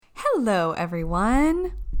Hello,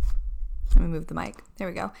 everyone. Let me move the mic. There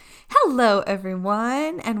we go. Hello,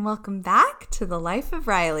 everyone, and welcome back to The Life of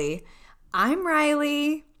Riley. I'm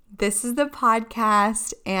Riley. This is the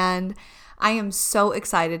podcast, and I am so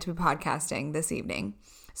excited to be podcasting this evening.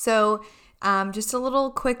 So, just a little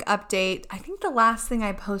quick update. I think the last thing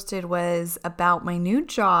I posted was about my new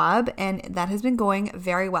job, and that has been going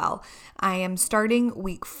very well. I am starting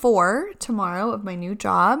week 4 tomorrow of my new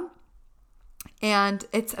job. And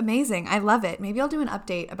it's amazing. I love it. Maybe I'll do an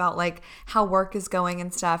update about like how work is going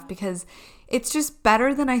and stuff because it's just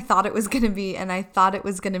better than I thought it was going to be. And I thought it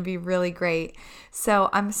was going to be really great. So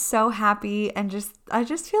I'm so happy and I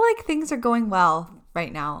just feel like things are going well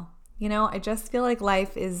right now. You know, I just feel like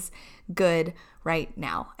life is good right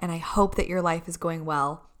now. And I hope that your life is going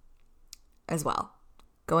well as well.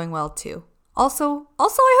 Going well too. Also, I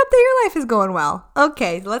hope that your life is going well.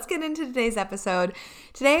 Okay, let's get into today's episode.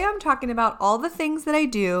 Today, I'm talking about all the things that I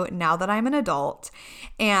do now that I'm an adult.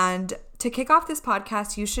 And to kick off this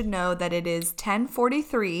podcast, you should know that it is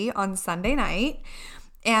 10:43 on Sunday night.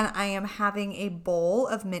 And I am having a bowl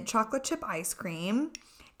of mint chocolate chip ice cream.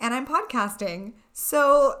 And I'm podcasting.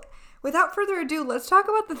 So without further ado, let's talk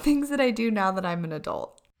about the things that I do now that I'm an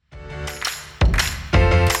adult.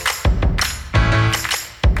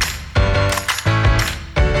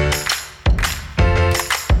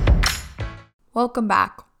 Welcome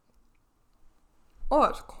back. Oh,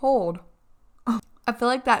 it's cold. I feel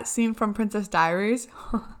like that scene from Princess Diaries.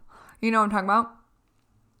 You know what I'm talking about?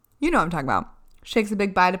 You know what I'm talking about. Shakes a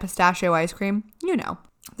big bite of pistachio ice cream. You know.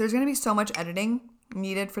 There's going to be so much editing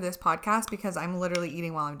needed for this podcast because I'm literally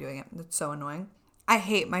eating while I'm doing it. That's so annoying. I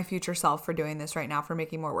hate my future self for doing this right now, for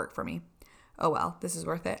making more work for me. Oh well, this is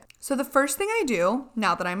worth it. So the first thing I do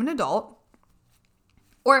now that I'm an adult,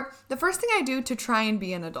 or the first thing I do to try and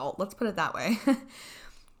be an adult, let's put it that way.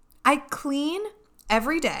 I clean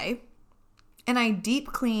every day and I deep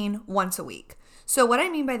clean once a week. So what I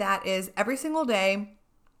mean by that is every single day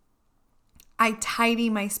I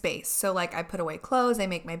tidy my space. So like I put away clothes, I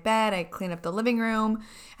make my bed, I clean up the living room,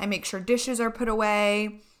 I make sure dishes are put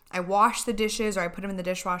away, I wash the dishes or I put them in the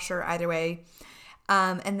dishwasher, either way.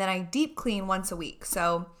 And then I deep clean once a week.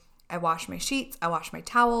 So I wash my sheets, I wash my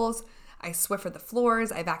towels, I Swiffer the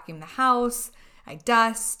floors, I vacuum the house, I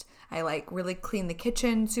dust, I like really clean the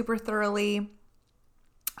kitchen super thoroughly.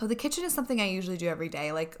 Oh, the kitchen is something I usually do every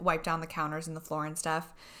day, like wipe down the counters and the floor and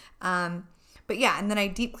stuff. But yeah, and then I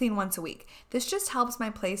deep clean once a week. This just helps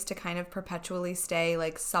my place to kind of perpetually stay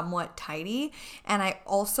like somewhat tidy. And I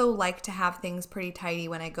also like to have things pretty tidy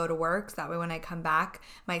when I go to work. So that way when I come back,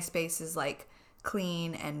 my space is like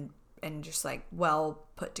clean and just like well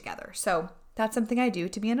put together. So that's something I do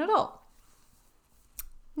to be an adult.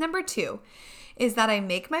 Number 2 is that I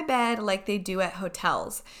make my bed like they do at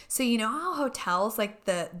hotels. So you know how hotels, like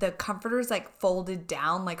the comforter's like folded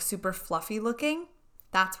down, like super fluffy looking?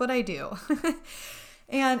 That's what I do.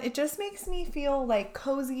 And it just makes me feel like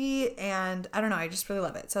cozy and I don't know, I just really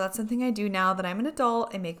love it. So that's something I do now that I'm an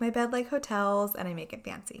adult. I make my bed like hotels and I make it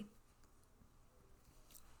fancy.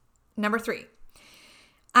 Number 3.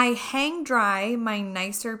 I hang dry my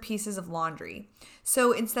nicer pieces of laundry.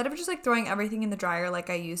 So instead of just like throwing everything in the dryer like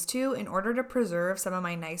I used to, in order to preserve some of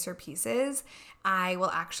my nicer pieces, I will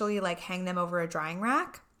actually like hang them over a drying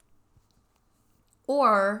rack.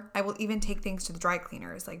 Or I will even take things to the dry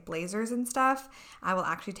cleaners, like blazers and stuff. I will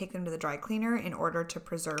actually take them to the dry cleaner in order to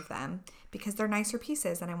preserve them because they're nicer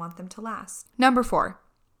pieces and I want them to last. Number 4.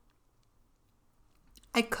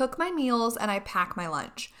 I cook my meals and I pack my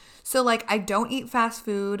lunch. So like I don't eat fast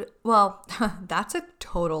food. Well, that's a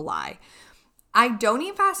total lie. I don't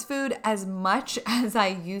eat fast food as much as I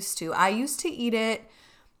used to. I used to eat it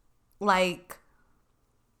like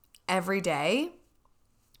every day.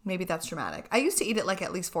 Maybe that's dramatic. I used to eat it like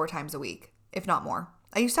at least 4 times a week, if not more.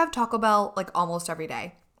 I used to have Taco Bell like almost every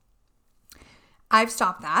day. I've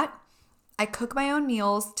stopped that. I cook my own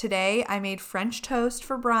meals. Today I made French toast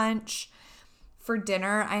for brunch. For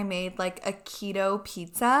dinner, I made like a keto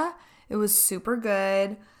pizza. It was super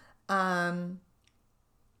good.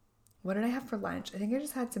 What did I have for lunch? I think I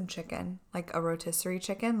just had some chicken, like a rotisserie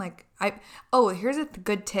chicken. Here's a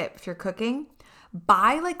good tip if you're cooking.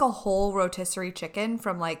 Buy like a whole rotisserie chicken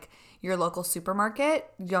from like your local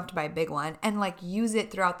supermarket. You don't have to buy a big one and like use it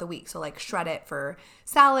throughout the week. So like shred it for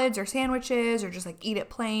salads or sandwiches or just like eat it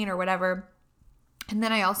plain or whatever. And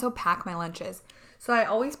then I also pack my lunches. So I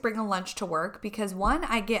always bring a lunch to work because one,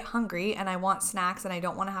 I get hungry and I want snacks and I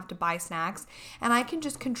don't want to have to buy snacks. And I can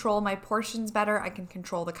just control my portions better. I can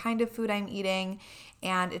control the kind of food I'm eating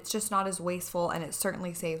and it's just not as wasteful and it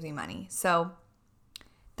certainly saves me money. So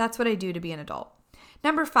that's what I do to be an adult.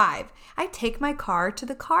 Number 5, I take my car to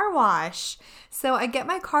the car wash. So I get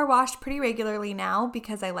my car washed pretty regularly now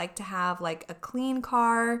because I like to have like a clean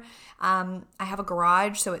car. I have a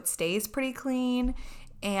garage, so it stays pretty clean.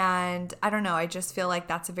 And I don't know, I just feel like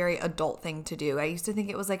that's a very adult thing to do. I used to think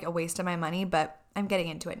it was like a waste of my money, but I'm getting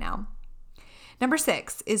into it now. Number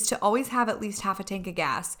 6 is to always have at least half a tank of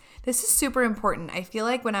gas. This is super important. I feel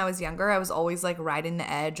like when I was younger, I was always like riding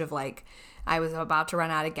the edge of like I was about to run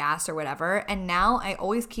out of gas or whatever. And now I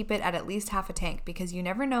always keep it at least half a tank because you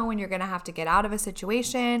never know when you're going to have to get out of a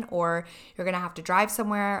situation or you're going to have to drive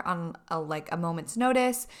somewhere on a moment's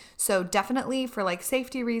notice. So definitely for like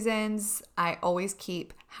safety reasons, I always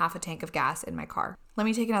keep half a tank of gas in my car. Let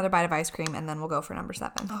me take another bite of ice cream and then we'll go for number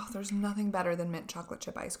 7. Oh, there's nothing better than mint chocolate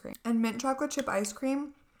chip ice cream. And mint chocolate chip ice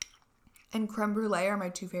cream and creme brulee are my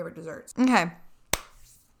 2 favorite desserts. Okay.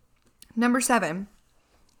 Number 7.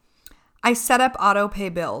 I set up auto pay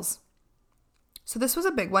bills. So this was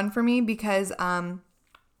a big one for me because now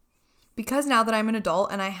that I'm an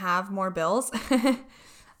adult and I have more bills,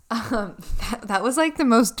 that was like the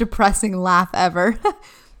most depressing laugh ever.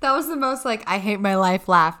 That was the most like I hate my life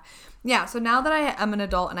laugh. Yeah, so now that I am an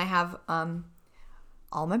adult and I have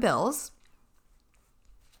all my bills,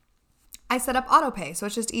 I set up auto pay, so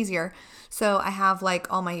it's just easier. So I have like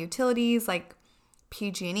all my utilities like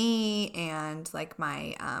PG&E and like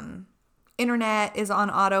my internet is on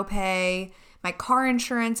auto pay. My car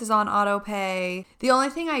insurance is on auto pay. The only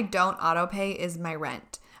thing I don't auto pay is my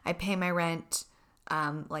rent. I pay my rent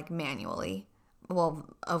like manually,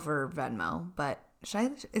 well, over Venmo. But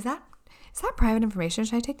is that private information?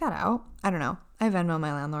 Should I take that out? I don't know. I Venmo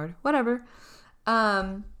my landlord. Whatever.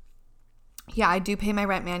 Yeah, I do pay my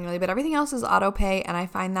rent manually, but everything else is auto pay, and I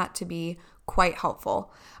find that to be quite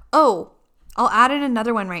helpful. Oh, I'll add in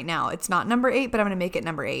another one right now. It's not number 8, but I'm going to make it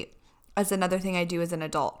number 8. As another thing I do as an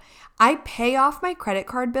adult. I pay off my credit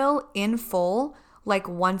card bill in full like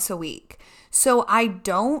once a week. So I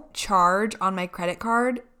don't charge on my credit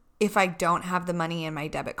card if I don't have the money in my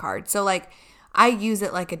debit card. So like I use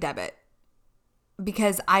it like a debit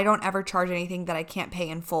because I don't ever charge anything that I can't pay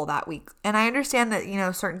in full that week. And I understand that,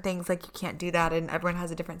 certain things like you can't do that and everyone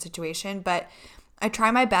has a different situation, but I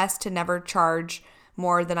try my best to never charge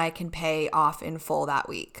more than I can pay off in full that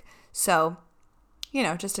week. So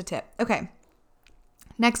just a tip. Okay.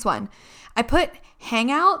 Next one. I put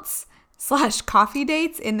hangouts / coffee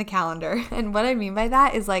dates in the calendar. And what I mean by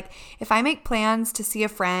that is like if I make plans to see a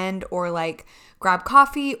friend or like grab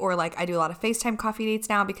coffee or like I do a lot of FaceTime coffee dates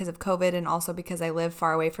now because of COVID and also because I live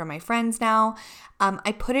far away from my friends now,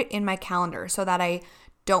 I put it in my calendar so that I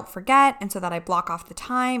don't forget and so that I block off the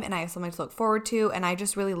time and I have something to look forward to and I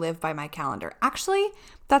just really live by my calendar. Actually,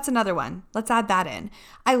 that's another one. Let's add that in.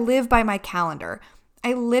 I live by my calendar.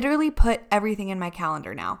 I literally put everything in my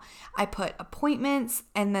calendar now. I put appointments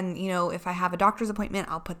and then, if I have a doctor's appointment,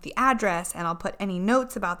 I'll put the address and I'll put any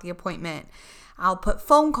notes about the appointment. I'll put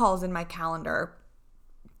phone calls in my calendar.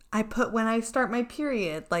 I put when I start my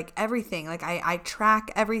period, like everything. Like I track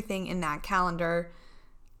everything in that calendar,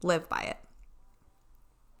 live by it.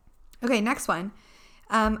 Okay, next one.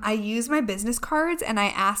 I use my business cards and I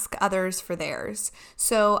ask others for theirs.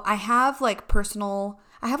 So I have personal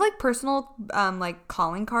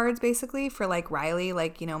calling cards basically for like Riley,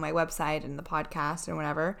 like, my website and the podcast and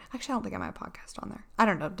whatever. Actually, I don't think I have my podcast on there. I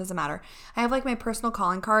don't know. It doesn't matter. I have like my personal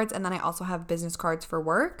calling cards and then I also have business cards for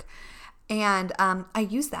work and I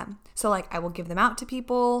use them. So like I will give them out to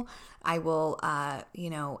people. I will,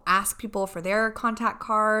 ask people for their contact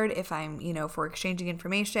card if I'm, for exchanging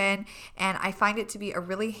information. And I find it to be a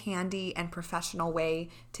really handy and professional way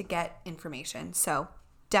to get information. So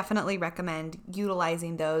definitely recommend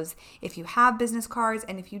utilizing those if you have business cards.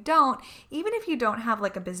 And if you don't, even if you don't have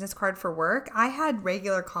like a business card for work, I had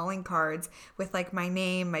regular calling cards with like my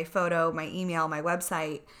name, my photo, my email, my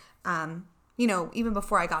website, even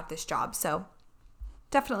before I got this job. So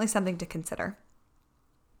definitely something to consider.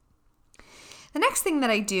 The next thing that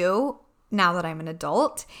I do now that I'm an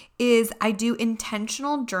adult is I do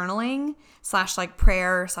intentional journaling / like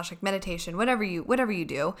prayer / like meditation, whatever you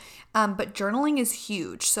do. But journaling is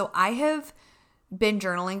huge. So I have been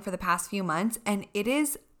journaling for the past few months and it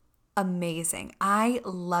is amazing. I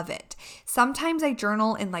love it. Sometimes I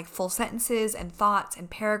journal in like full sentences and thoughts and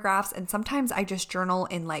paragraphs. And sometimes I just journal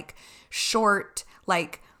in like short,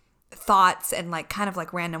 like thoughts and like kind of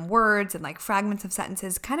like random words and like fragments of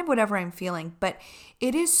sentences, kind of whatever I'm feeling. But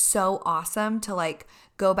it is so awesome to like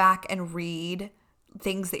go back and read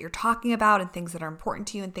things that you're talking about and things that are important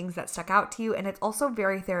to you and things that stuck out to you. And it's also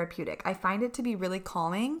very therapeutic. I find it to be really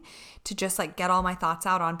calming to just like get all my thoughts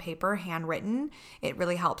out on paper, handwritten. It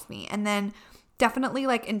really helps me. And then Definitely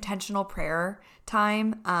like intentional prayer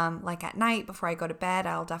time. Like at night before I go to bed,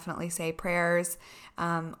 I'll definitely say prayers.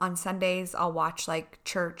 On Sundays, I'll watch like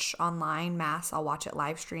church online mass. I'll watch it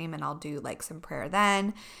live stream and I'll do like some prayer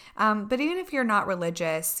then. But even if you're not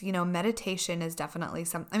religious, meditation is definitely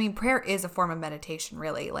prayer is a form of meditation,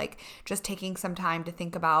 really. Like just taking some time to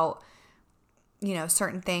think about,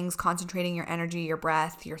 certain things, concentrating your energy, your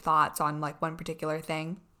breath, your thoughts on like one particular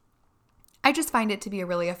thing. I just find it to be a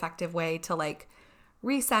really effective way to like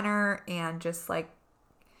recenter and just like,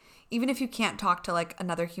 even if you can't talk to like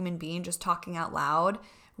another human being, just talking out loud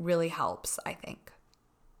really helps, I think.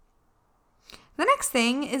 The next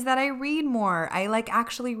thing is that I read more. I like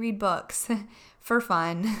actually read books for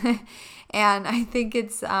fun. And I think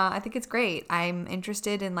it's great. I'm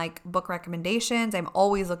interested in like book recommendations. I'm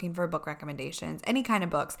always looking for book recommendations, any kind of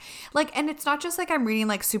books. Like, and it's not just like I'm reading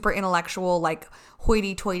like super intellectual, like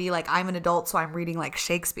hoity-toity, like I'm an adult, so I'm reading like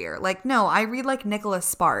Shakespeare. Like, no, I read like Nicholas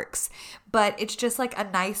Sparks, but it's just like a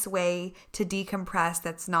nice way to decompress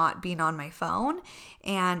that's not being on my phone.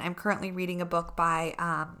 And I'm currently reading a book by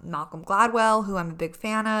Malcolm Gladwell, who I'm a big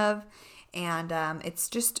fan of. And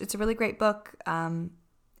it's a really great book.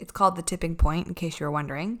 It's called The Tipping Point, in case you were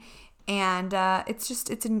wondering. And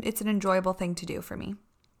it's an enjoyable thing to do for me.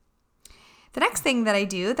 The next thing that I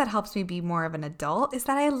do that helps me be more of an adult is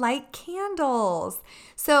that I light candles.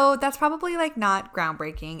 So that's probably like not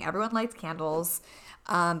groundbreaking. Everyone lights candles.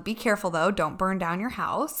 Be careful though, don't burn down your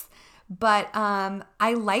house. But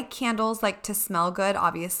I light candles like to smell good,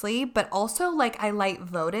 obviously, but also like I light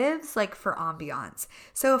votives like for ambiance.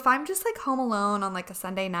 So if I'm just like home alone on like a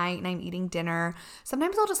Sunday night and I'm eating dinner,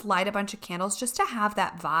 sometimes I'll just light a bunch of candles just to have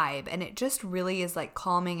that vibe. And it just really is like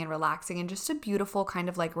calming and relaxing and just a beautiful kind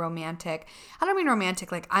of like romantic. I don't mean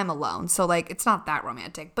romantic like I'm alone. So like it's not that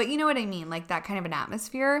romantic, but you know what I mean? Like that kind of an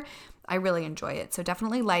atmosphere. I really enjoy it. So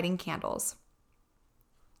definitely lighting candles.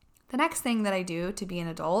 The next thing that I do to be an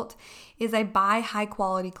adult is I buy high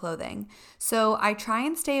quality clothing. So I try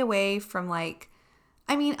and stay away from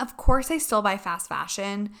of course I still buy fast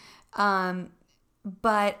fashion,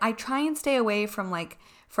 but I try and stay away from like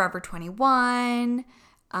Forever 21,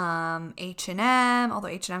 H&M, although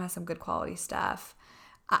H&M has some good quality stuff.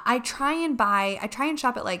 I try and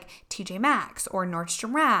shop at like TJ Maxx or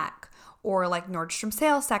Nordstrom Rack or like Nordstrom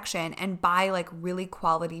sales section and buy like really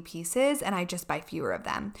quality pieces, and I just buy fewer of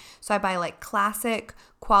them. So I buy like classic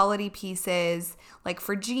quality pieces. Like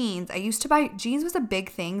for jeans, jeans was a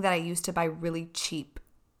big thing that I used to buy really cheap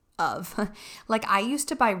of. Like I used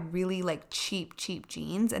to buy really like cheap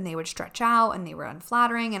jeans, and they would stretch out and they were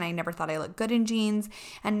unflattering, and I never thought I looked good in jeans.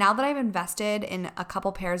 And now that I've invested in a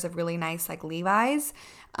couple pairs of really nice like Levi's,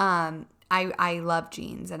 I love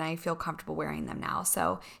jeans and I feel comfortable wearing them now.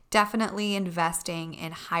 So definitely investing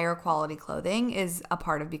in higher quality clothing is a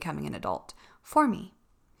part of becoming an adult for me.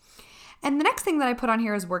 And the next thing that I put on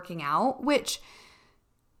here is working out, which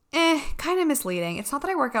kind of misleading. It's not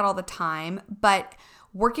that I work out all the time, but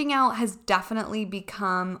working out has definitely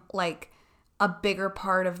become like a bigger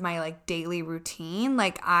part of my like daily routine.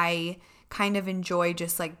 Like I kind of enjoy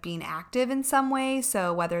just like being active in some way.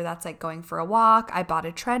 So whether that's like going for a walk, I bought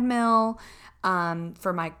a treadmill I'm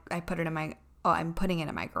putting it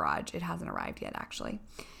in my garage. It hasn't arrived yet actually.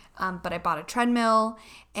 But I bought a treadmill,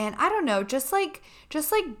 and I don't know, just like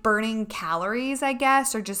burning calories, I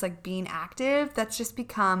guess, or just like being active. That's just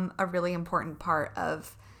become a really important part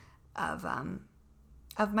of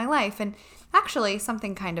my life. And actually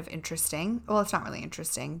something kind of interesting. Well, it's not really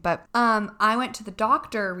interesting, but I went to the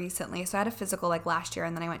doctor recently. So I had a physical like last year,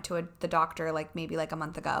 and then I went to the doctor like maybe like a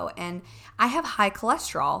month ago, and I have high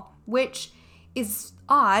cholesterol, which is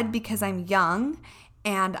odd because I'm young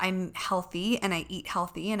and I'm healthy and I eat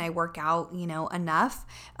healthy and I work out, enough.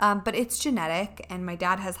 But it's genetic, and my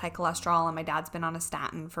dad has high cholesterol, and my dad's been on a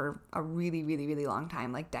statin for a really, really, really long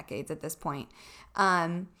time, like decades at this point.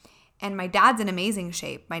 And my dad's in amazing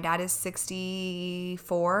shape. My dad is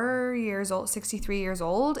 63 years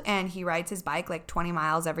old, and he rides his bike like 20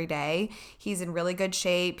 miles every day. He's in really good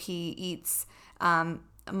shape. He eats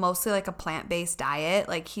mostly like a plant-based diet.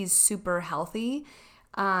 Like he's super healthy.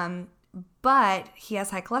 But he has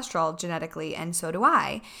high cholesterol genetically, and so do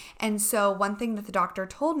I. And so one thing that the doctor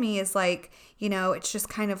told me is like, it's just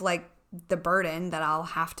kind of like the burden that I'll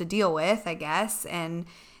have to deal with, I guess. And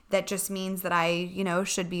that just means that I,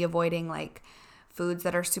 should be avoiding like foods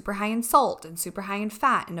that are super high in salt and super high in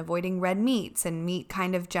fat, and avoiding red meats. And meat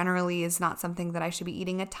kind of generally is not something that I should be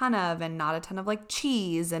eating a ton of, and not a ton of like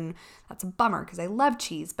cheese. And that's a bummer because I love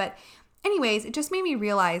cheese. But anyways, it just made me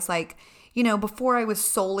realize, like, you know, before I was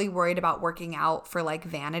solely worried about working out for like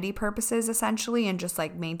vanity purposes, essentially, and just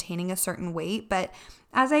like maintaining a certain weight. But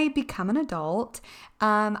as I become an adult,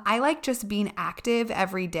 I like just being active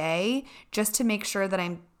every day just to make sure that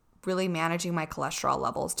I'm really managing my cholesterol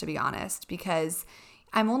levels, to be honest, because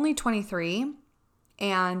I'm only 23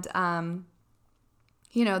 and,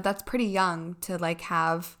 you know, that's pretty young to like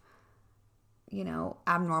have, you know,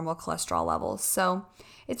 abnormal cholesterol levels. So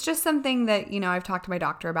it's just something that, you know, I've talked to my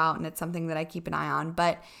doctor about, and it's something that I keep an eye on,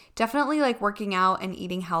 but definitely like working out and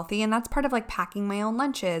eating healthy. And that's part of like packing my own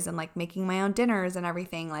lunches and like making my own dinners and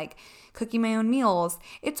everything, like cooking my own meals.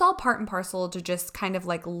 It's all part and parcel to just kind of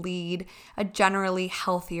like lead a generally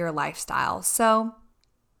healthier lifestyle. So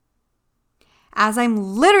as I'm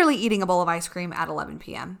literally eating a bowl of ice cream at 11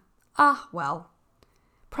 p.m. Well,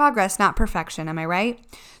 progress, not perfection. Am I right?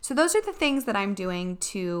 So those are the things that I'm doing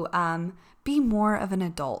to be more of an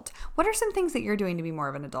adult. What are some things that you're doing to be more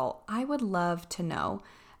of an adult? I would love to know.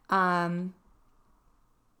 Yeah,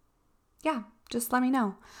 just let me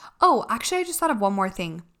know. Oh, actually, I just thought of one more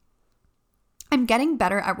thing. I'm getting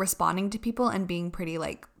better at responding to people and being pretty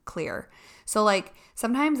like clear. So like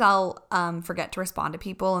sometimes I'll forget to respond to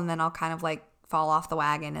people, and then I'll kind of like fall off the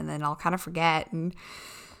wagon, and then I'll kind of forget, and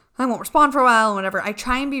I won't respond for a while and whatever. I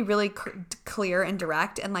try and be really clear and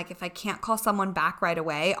direct. And like, if I can't call someone back right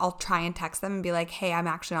away, I'll try and text them and be like, hey, I'm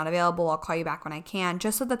actually not available. I'll call you back when I can,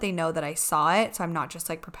 just so that they know that I saw it. So I'm not just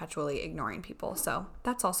like perpetually ignoring people. So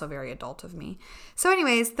that's also very adult of me. So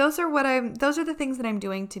anyways, those are the things that I'm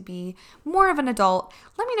doing to be more of an adult.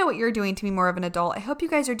 Let me know what you're doing to be more of an adult. I hope you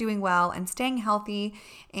guys are doing well and staying healthy,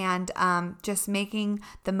 and just making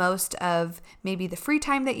the most of maybe the free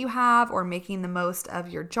time that you have, or making the most of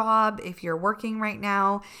your job if you're working right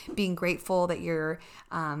now, being grateful that you're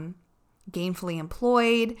gainfully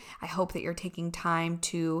employed. I hope that you're taking time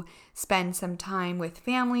to spend some time with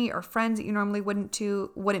family or friends that you normally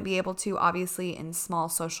wouldn't be able to, obviously in small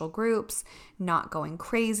social groups, not going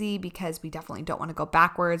crazy, because we definitely don't want to go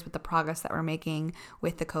backwards with the progress that we're making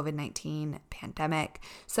with the COVID-19 pandemic.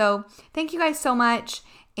 So thank you guys so much,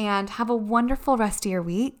 and have a wonderful rest of your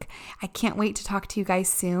week. I can't wait to talk to you guys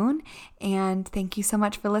soon. And thank you so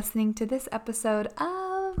much for listening to this episode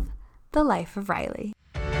of The Life of Riley.